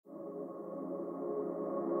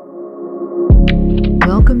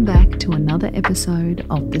to another episode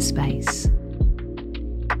of The Space.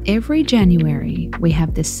 Every January, we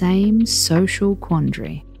have the same social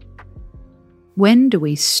quandary. When do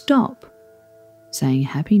we stop saying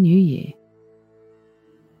Happy New Year?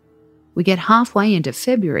 We get halfway into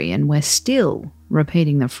February and we're still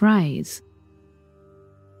repeating the phrase.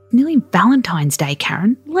 Nearly Valentine's Day,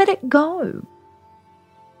 Karen. Let it go.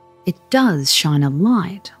 It does shine a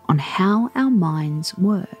light on how our minds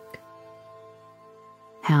work.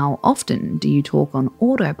 How often do you talk on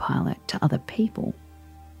autopilot to other people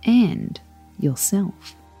and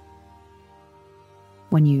yourself?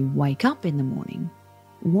 When you wake up in the morning,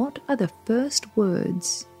 what are the first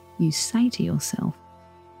words you say to yourself?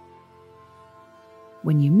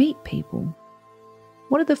 When you meet people,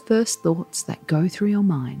 what are the first thoughts that go through your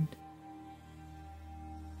mind?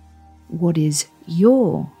 What is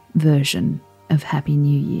your version of Happy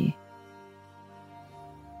New Year?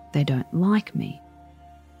 They don't like me.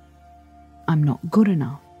 I'm not good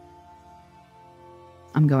enough.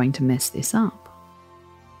 I'm going to mess this up.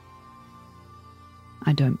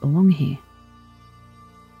 I don't belong here.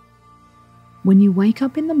 When you wake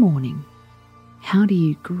up in the morning, how do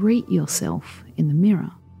you greet yourself in the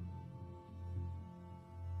mirror?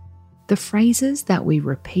 The phrases that we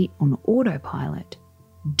repeat on autopilot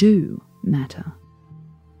do matter.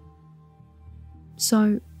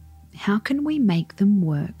 So, how can we make them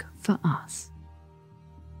work for us?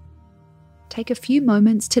 Take a few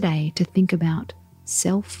moments today to think about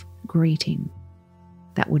self-greeting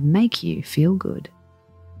that would make you feel good.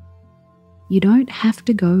 You don't have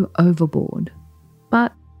to go overboard,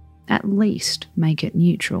 but at least make it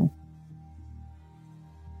neutral.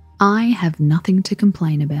 I have nothing to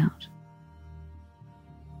complain about.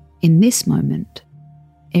 In this moment,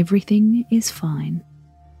 everything is fine.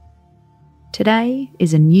 Today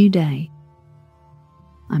is a new day.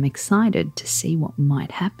 I'm excited to see what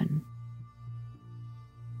might happen.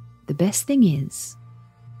 The best thing is,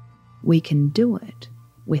 we can do it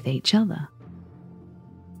with each other.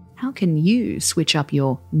 How can you switch up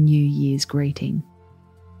your New Year's greeting?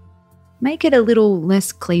 Make it a little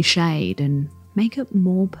less cliched and make it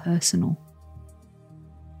more personal.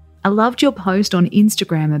 I loved your post on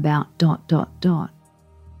Instagram about ...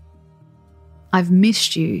 I've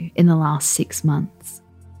missed you in the last 6 months.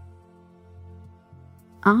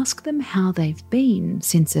 Ask them how they've been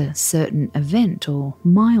since a certain event or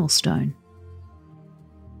milestone.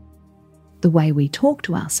 The way we talk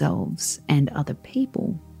to ourselves and other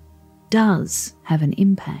people does have an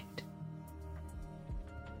impact.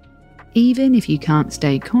 Even if you can't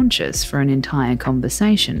stay conscious for an entire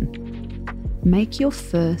conversation, make your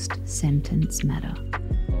first sentence matter.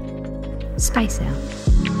 Space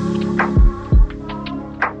out.